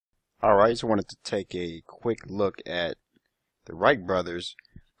Alright, just wanted to take a quick look at the Wright brothers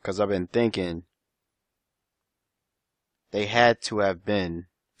because I've been thinking they had to have been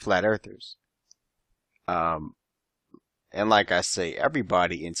flat earthers. Um, and like I say,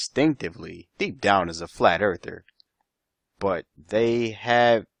 everybody instinctively, deep down, is a flat earther. But they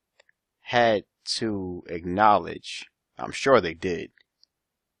have had to acknowledge, I'm sure they did,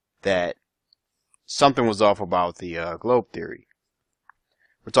 that something was off about the globe theory.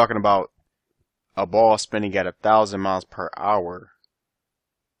 We're talking about a ball spinning at 1,000 miles per hour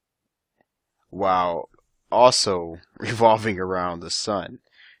while also revolving around the sun.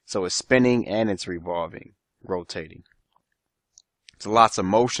 So it's spinning and it's revolving, rotating. There's lots of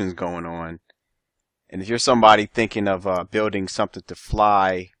motions going on. And if you're somebody thinking of building something to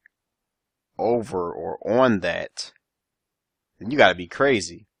fly over or on that, then you gotta be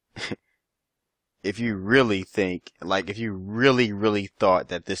crazy. If you really think, like if you really thought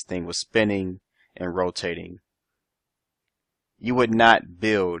that this thing was spinning and rotating, you would not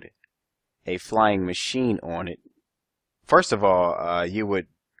build a flying machine on it. First of all, you would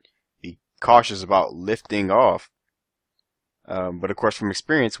be cautious about lifting off. But of course, from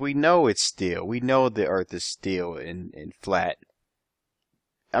experience, we know it's steel. We know the Earth is steel and flat.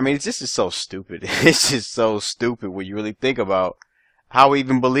 I mean, this is so stupid. It's just so stupid when you really think about how we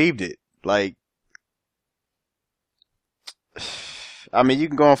even believed it. Like, I mean, you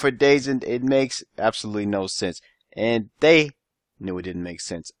can go on for days and it makes absolutely no sense. And they knew it didn't make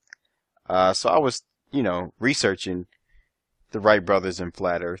sense. So I was, researching the Wright brothers and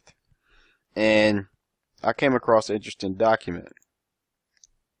flat Earth. And I came across an interesting document.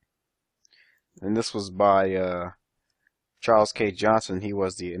 And this was by Charles K. Johnson. He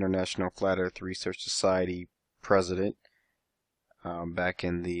was the International Flat Earth Research Society president back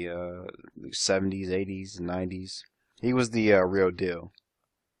in the 70s, 80s, and 90s. He was the real deal.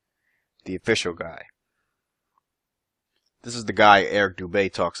 The official guy. This is the guy Eric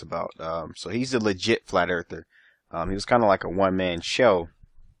Dubé talks about. So he's a legit flat earther. He was kind of like a one-man show.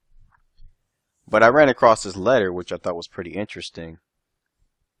 But I ran across this letter, which I thought was pretty interesting.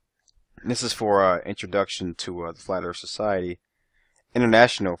 This is for Introduction to the Flat Earth Society,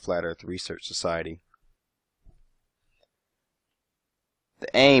 International Flat Earth Research Society. The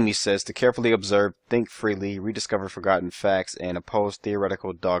aim, he says, to carefully observe, think freely, rediscover forgotten facts, and oppose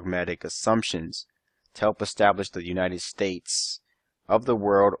theoretical dogmatic assumptions to help establish the United States of the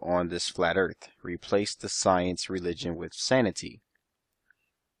world on this flat earth. Replace the science religion with sanity.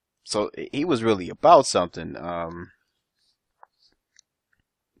 So he was really about something.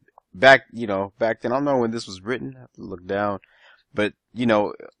 Back then, I don't know when this was written. I have to look down. But,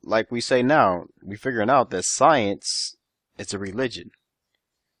 like we say now, we're figuring out that science is a religion.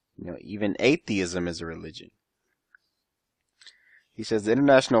 Even atheism is a religion. He says the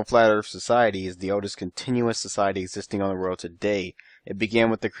International Flat Earth Society is the oldest continuous society existing on the world today. It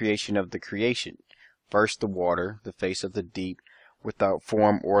began with the creation of the creation. First the water, the face of the deep, without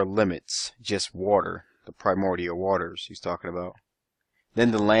form or limits, just water, the primordial waters he's talking about.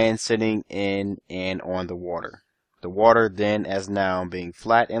 Then the land sitting in and on the water. The water then as now being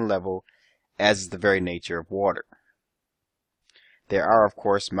flat and level, as is the very nature of water. There are, of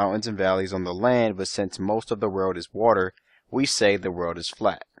course, mountains and valleys on the land, but since most of the world is water, we say the world is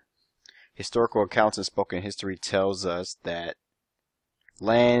flat. Historical accounts and spoken history tells us that the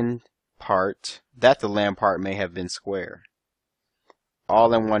land part may have been square,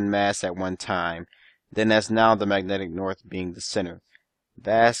 all in one mass at one time, then as now the magnetic north being the center.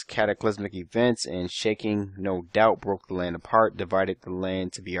 Vast cataclysmic events and shaking no doubt broke the land apart, divided the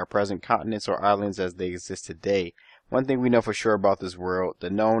land to be our present continents or islands as they exist today. One thing we know for sure about this world, the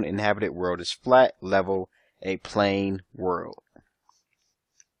known inhabited world is flat, level, a plane world.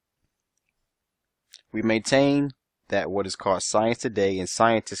 We maintain that what is called science today and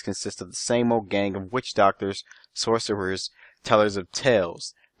scientists consist of the same old gang of witch doctors, sorcerers, tellers of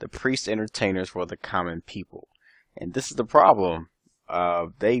tales, the priest entertainers for the common people. And this is the problem.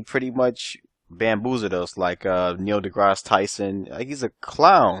 They pretty much bamboozled us, like Neil deGrasse Tyson. Like, he's a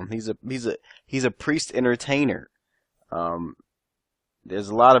clown. He's a priest entertainer. There's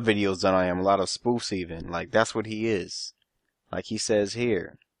a lot of videos done on him, a lot of spoofs even. Like, that's what he is. Like he says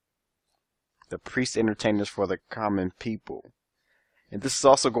here. The priest entertainers for the common people. And this is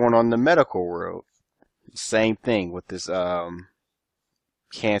also going on in the medical world. Same thing with this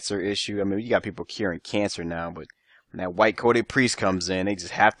cancer issue. I mean, you got people curing cancer now, but when that white-coated priest comes in, they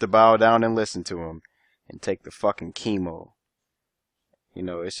just have to bow down and listen to him and take the fucking chemo.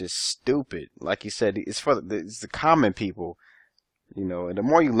 It's just stupid. Like you said, it's the common people. And the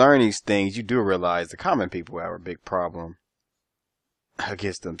more you learn these things, you do realize the common people have a big problem.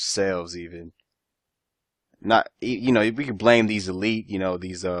 against themselves even. Not, you know, we can blame these elite,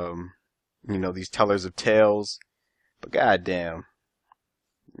 these tellers of tales, but goddamn,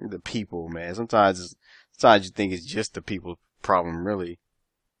 the people, man. Sometimes you think it's just the people's problem, really.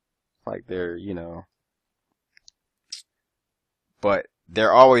 Like but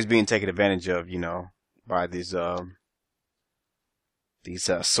they're always being taken advantage of, by these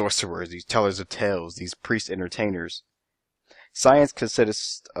sorcerers, these tellers of tales, these priest entertainers. Science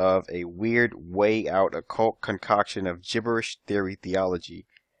consists of a weird, way out occult concoction of gibberish theory theology,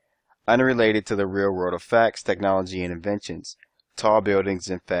 unrelated to the real world of facts, technology, and inventions, tall buildings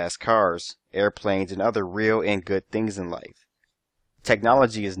and fast cars, airplanes, and other real and good things in life.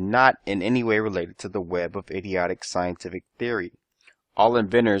 Technology is not in any way related to the web of idiotic scientific theory. All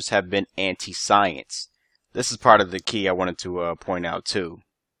inventors have been anti-science. This is part of the key I wanted to point out too.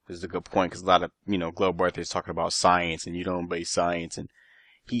 This is a good point because a lot of globe earthers talking about science and you don't base science, and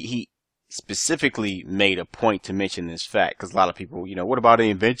he specifically made a point to mention this fact because a lot of people, what about the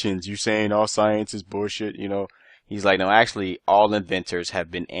inventions? You saying all science is bullshit? He's like, no, actually, all inventors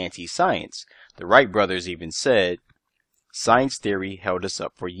have been anti-science. The Wright brothers even said, science theory held us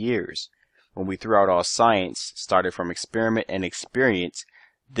up for years. When we threw out all science, started from experiment and experience,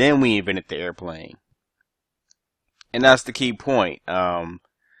 then we invented the airplane. And that's the key point.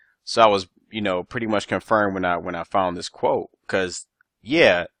 So I was, pretty much confirmed when I found this quote, because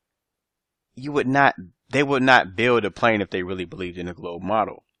yeah, they would not build a plane if they really believed in the globe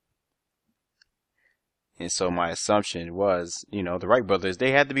model. And so my assumption was, the Wright brothers,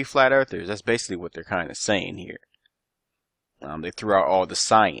 they had to be flat earthers. That's basically what they're kind of saying here. They threw out all the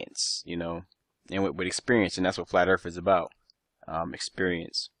science, and with experience, and that's what flat earth is about.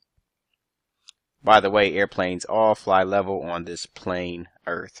 Experience. By the way, airplanes all fly level on this plane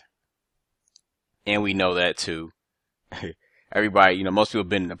Earth. And we know that too. Everybody, most people have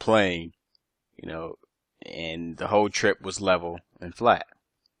been in a plane, and the whole trip was level and flat.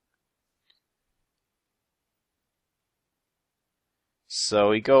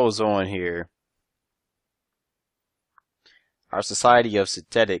 So he goes on here. Our society of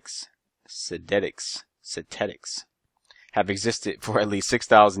synthetics have existed for at least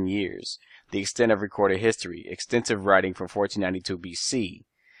 6,000 years. The extent of recorded history, extensive writing from 1492 BC.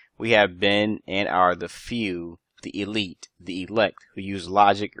 We have been and are the few, the elite, the elect, who use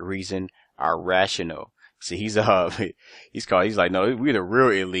logic, reason, are rational. See, he's like, no, we're the real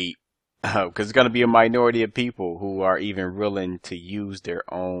elite, because it's going to be a minority of people who are even willing to use their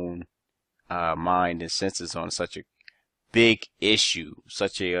own mind and senses on such a big issue,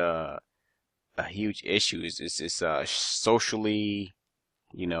 such a huge issue. It's socially,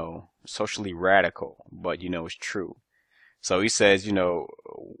 socially radical, but it's true. So he says,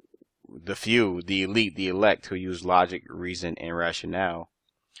 the few, the elite, the elect, who use logic, reason, and rationale.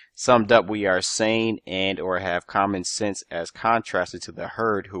 Summed up, we are sane and or have common sense as contrasted to the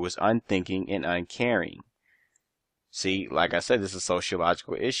herd who is unthinking and uncaring. See, like I said, this is a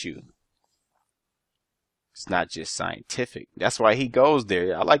sociological issue. It's not just scientific. That's why he goes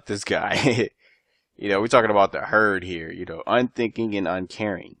there. I like this guy. We're talking about the herd here, unthinking and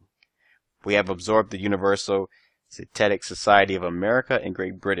uncaring. We have absorbed the Universal Synthetic Society of America and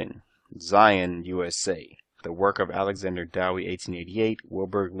Great Britain, Zion, USA. The work of Alexander Dowie, 1888,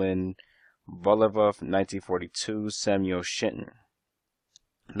 Wilbur Glenn Bullevoff, 1942, Samuel Shenton.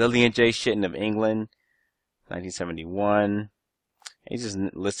 Lillian J. Shenton of England, 1971. He's just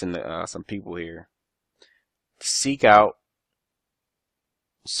listing some people here. Seek out,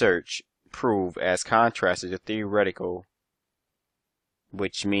 search, prove as contrasted to theoretical,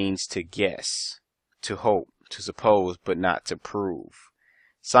 which means to guess, to hope, to suppose, but not to prove.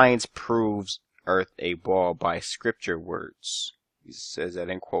 Science proves Earth a ball by scripture words. He says that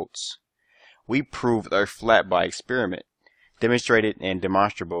in quotes. We proved Earth flat by experiment. Demonstrated and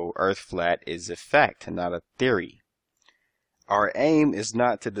demonstrable Earth flat is a fact, not a theory. Our aim is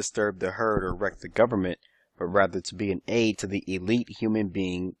not to disturb the herd or wreck the government, but rather to be an aid to the elite human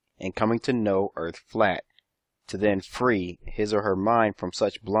being in coming to know Earth flat, to then free his or her mind from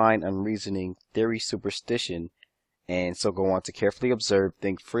such blind, unreasoning theory superstition, and so go on to carefully observe,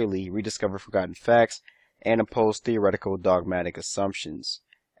 think freely, rediscover forgotten facts, and oppose theoretical dogmatic assumptions.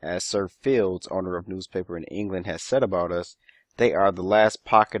 As Sir Fields, owner of newspaper in England, has said about us, they are the last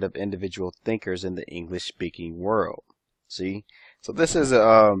pocket of individual thinkers in the English-speaking world. See? So this is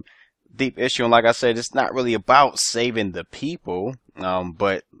a deep issue, and like I said, it's not really about saving the people,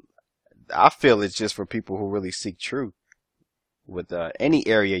 but I feel it's just for people who really seek truth with any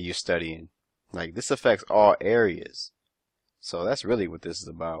area you're studying. Like, this affects all areas. So that's really what this is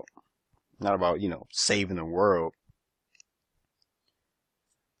about. Not about, saving the world.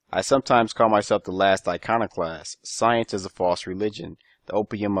 I sometimes call myself the last iconoclast. Science is a false religion, the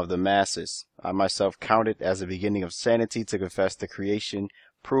opium of the masses. I myself count it as the beginning of sanity to confess the creation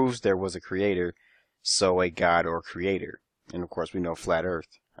proves there was a creator, so a god or creator. And of course we know flat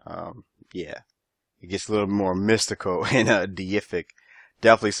earth. Yeah. It gets a little more mystical and deific.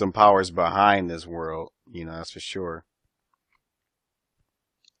 Definitely some powers behind this world, that's for sure.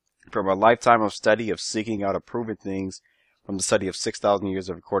 From a lifetime of study, of seeking out approving things, from the study of 6,000 years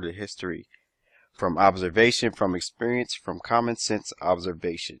of recorded history, from observation, from experience, from common sense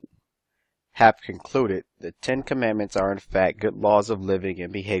observation, have concluded the 10 Commandments are in fact good laws of living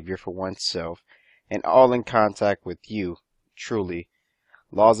and behavior for oneself, and all in contact with you, truly.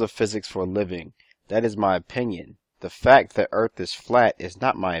 Laws of physics for living. That is my opinion. The fact that Earth is flat is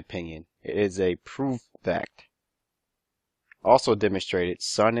not my opinion. It is a proved fact. Also demonstrated,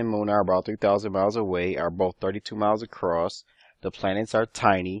 Sun and Moon are about 3,000 miles away, are both 32 miles across. The planets are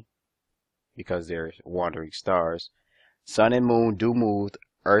tiny, because they're wandering stars. Sun and Moon do move,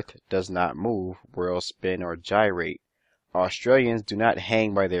 Earth does not move, worlds spin or gyrate. Australians do not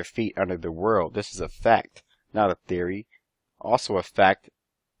hang by their feet under the world. This is a fact, not a theory. Also a fact,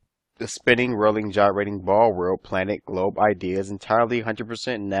 the spinning, rolling, gyrating ball world, planet, globe idea is entirely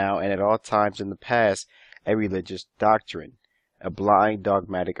 100% now and at all times in the past a religious doctrine. A blind,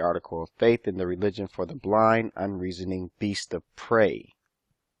 dogmatic article of faith in the religion for the blind, unreasoning beast of prey.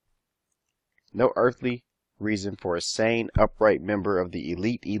 No earthly reason for a sane, upright member of the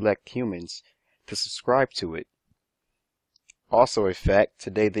elite elect humans to subscribe to it. Also a fact,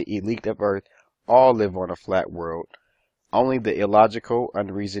 today the elite of Earth all live on a flat world. Only the illogical,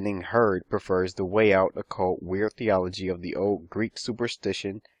 unreasoning herd prefers the way out, occult, weird theology of the old Greek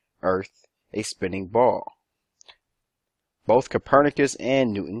superstition, Earth, a spinning ball. Both Copernicus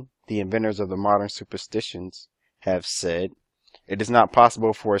and Newton, the inventors of the modern superstitions, have said, it is not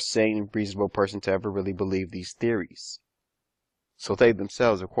possible for a sane, reasonable person to ever really believe these theories. So they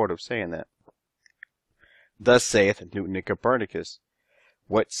themselves are quoted saying that. Thus saith Newton and Copernicus,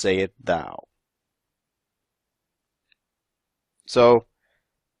 what sayest thou? So,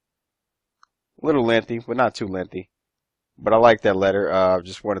 a little lengthy, but not too lengthy. But I like that letter.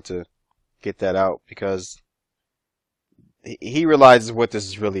 Just wanted to get that out because he realizes what this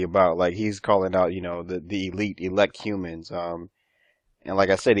is really about. Like, he's calling out, the elite, elect humans. And like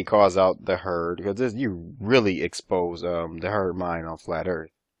I said, he calls out the herd because you really expose the herd mind on flat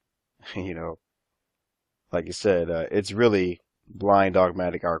Earth. Like you said, it's really blind,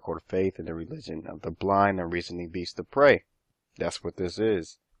 dogmatic article of faith in the religion of the blind, unreasoning beast of prey. That's what this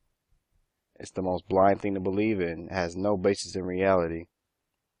is. It's the most blind thing to believe in. It has no basis in reality.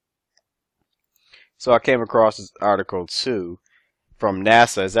 So I came across this article too from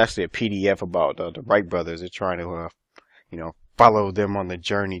NASA. It's actually a PDF about the Wright brothers. They're trying to, follow them on the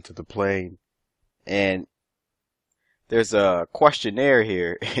journey to the plane. And there's a questionnaire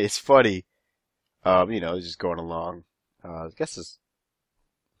here. It's funny. It's just going along. I guess it's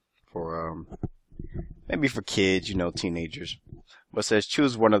for, maybe for kids, teenagers. But it says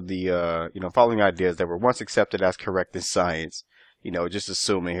choose one of the, following ideas that were once accepted as correct in science. Just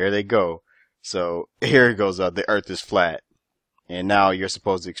assuming. Here they go. So here it goes. The Earth is flat, and now you're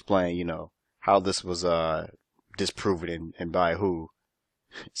supposed to explain, how this was disproven and by who.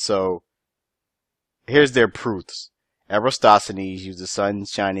 So here's their proofs. Eratosthenes used the sun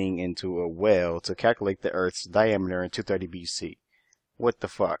shining into a well to calculate the Earth's diameter in 230 BC. What the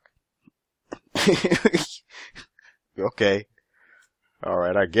fuck? Okay.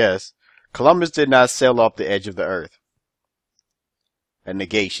 Alright, I guess. Columbus did not sail off the edge of the Earth. A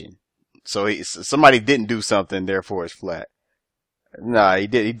negation. So somebody didn't do something, therefore it's flat. Nah, he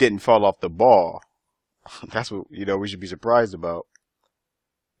didn't fall off the ball. That's what, we should be surprised about.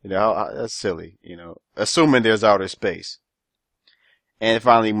 That's silly, assuming there's outer space. And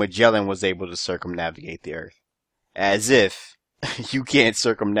finally, Magellan was able to circumnavigate the Earth. As if you can't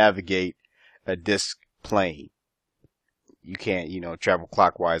circumnavigate a disk plane. You can't, travel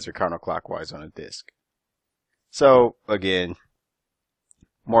clockwise or counterclockwise on a disk. So, again,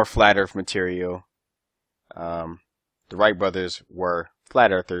 more flat Earth material. The Wright brothers were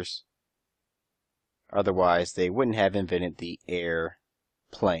flat earthers. Otherwise, they wouldn't have invented the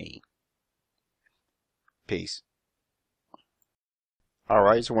airplane. Peace.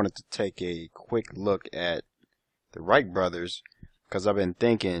 Alright, so I wanted to take a quick look at the Wright brothers because I've been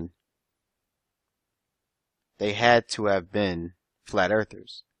thinking they had to have been flat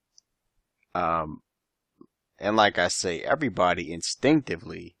earthers. And like I say, everybody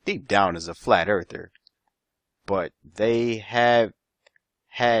instinctively, deep down, is a flat earther. But they have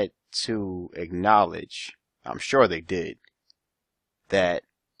had to acknowledge, I'm sure they did, that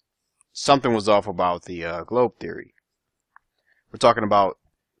something was off about the globe theory. We're talking about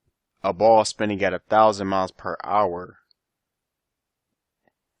a ball spinning at 1,000 miles per hour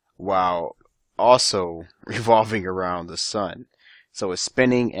while also revolving around the sun. So it's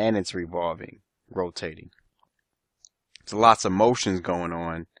spinning and it's revolving, rotating. There's lots of motions going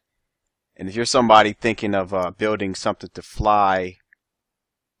on. And if you're somebody thinking of building something to fly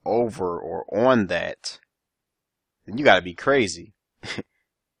over or on that, then you gotta be crazy.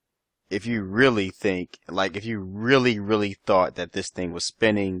 If you really think, like if you really thought that this thing was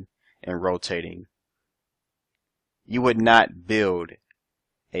spinning and rotating, you would not build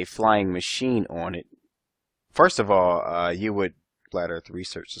a flying machine on it. First of all, you would Flat Earth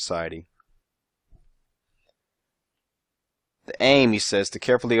Research Society. The aim, he says, to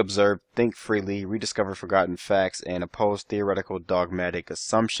carefully observe, think freely, rediscover forgotten facts, and oppose theoretical dogmatic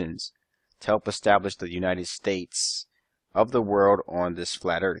assumptions to help establish the United States of the world on this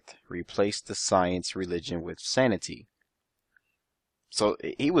flat earth. Replace the science religion with sanity. So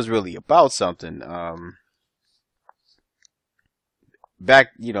he was really about something.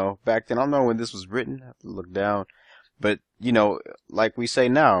 Back then, I don't know when this was written. I have to look down. But, like we say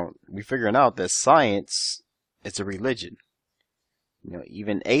now, we're figuring out that science is a religion.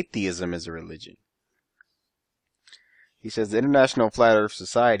 Even atheism is a religion. He says the International Flat Earth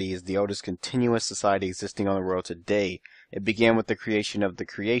Society is the oldest continuous society existing on the world today. It began with the creation of the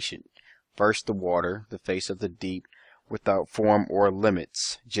creation. First the water, the face of the deep, without form or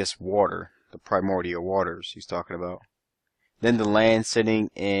limits, just water, the primordial waters he's talking about. Then the land sitting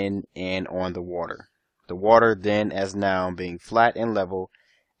in and on the water. The water then as now being flat and level,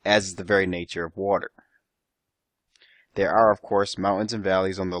 as is the very nature of water. There are, of course, mountains and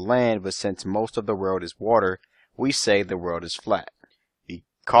valleys on the land, but since most of the world is water, we say the world is flat. Be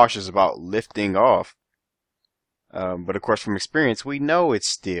cautious about lifting off. But of course, from experience, we know it's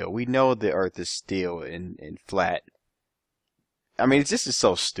still. We know the earth is still and flat. I mean, this is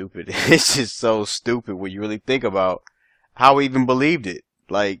so stupid. It's just so stupid when you really think about how we even believed it.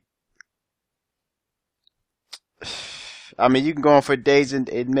 Like, I mean, you can go on for days and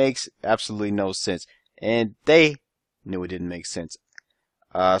it makes absolutely no sense. And they knew it didn't make sense.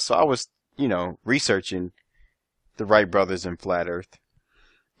 So I was, researching the Wright brothers and flat earth.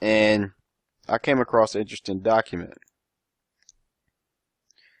 And I came across an interesting document.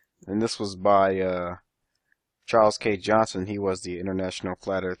 And this was by Charles K. Johnson. He was the International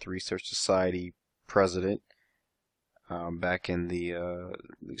Flat Earth Research Society president back in the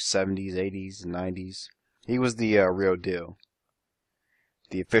 70s, 80s, and 90s. He was the real deal.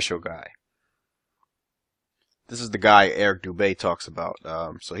 The official guy. This is the guy Eric Dubé talks about.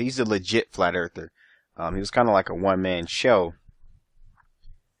 So he's a legit flat earther. He was kind of like a one-man show.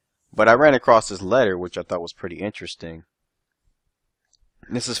 But I ran across this letter, which I thought was pretty interesting.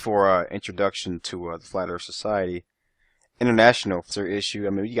 This is for introduction to the Flat Earth Society. International issue. I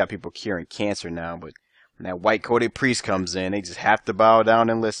mean, you got people curing cancer now, but when that white-coated priest comes in, they just have to bow down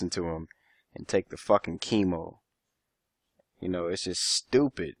and listen to him and take the fucking chemo. It's just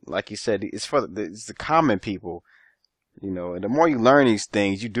stupid. Like he said, it's the common people. And the more you learn these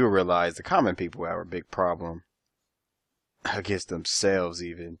things, you do realize the common people have a big problem against themselves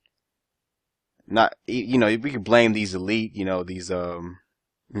even. Not, we can blame these elite, these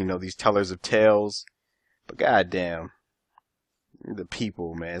tellers of tales, but goddamn, the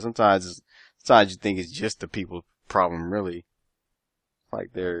people, man. Sometimes you think it's just the people's problem, really.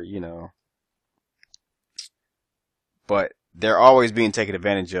 Like they're, but they're always being taken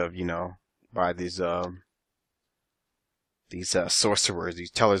advantage of, by these sorcerers,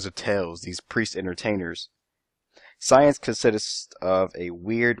 these tellers of tales, these priest entertainers. Science consists of a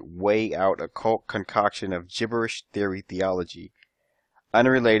weird, way out occult concoction of gibberish theology,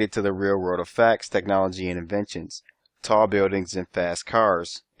 unrelated to the real world of facts, technology, and inventions, tall buildings and fast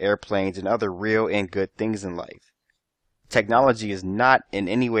cars, airplanes, and other real and good things in life. Technology is not in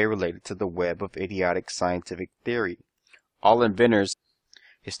any way related to the web of idiotic scientific theory. All inventors,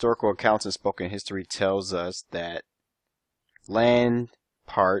 historical accounts and spoken history tells us that the land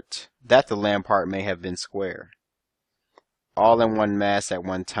part may have been square, all in one mass at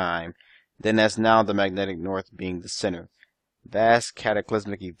one time, then as now the magnetic north being the center. Vast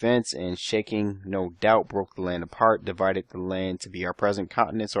cataclysmic events and shaking no doubt broke the land apart, divided the land to be our present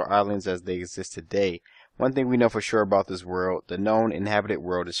continents or islands as they exist today. One thing we know for sure about this world, the known inhabited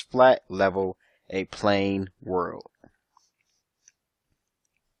world is flat, level, a plane world.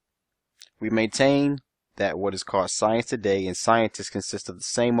 We maintain that what is called science today and scientists consist of the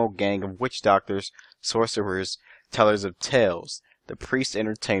same old gang of witch doctors, sorcerers, tellers of tales, the priest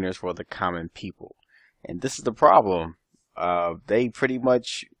entertainers for the common people. And this is the problem. They pretty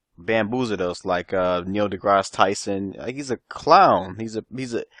much bamboozled us, like Neil deGrasse Tyson. Like, he's a clown. He's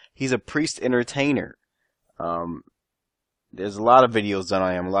a priest entertainer. Um, there's a lot of videos done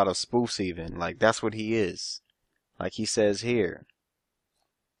on him, a lot of spoofs even. Like, that's what he is. Like he says here,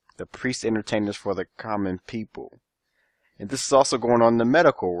 the priest entertainers for the common people. And this is also going on in the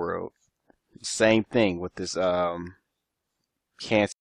medical world. Same thing with this cancer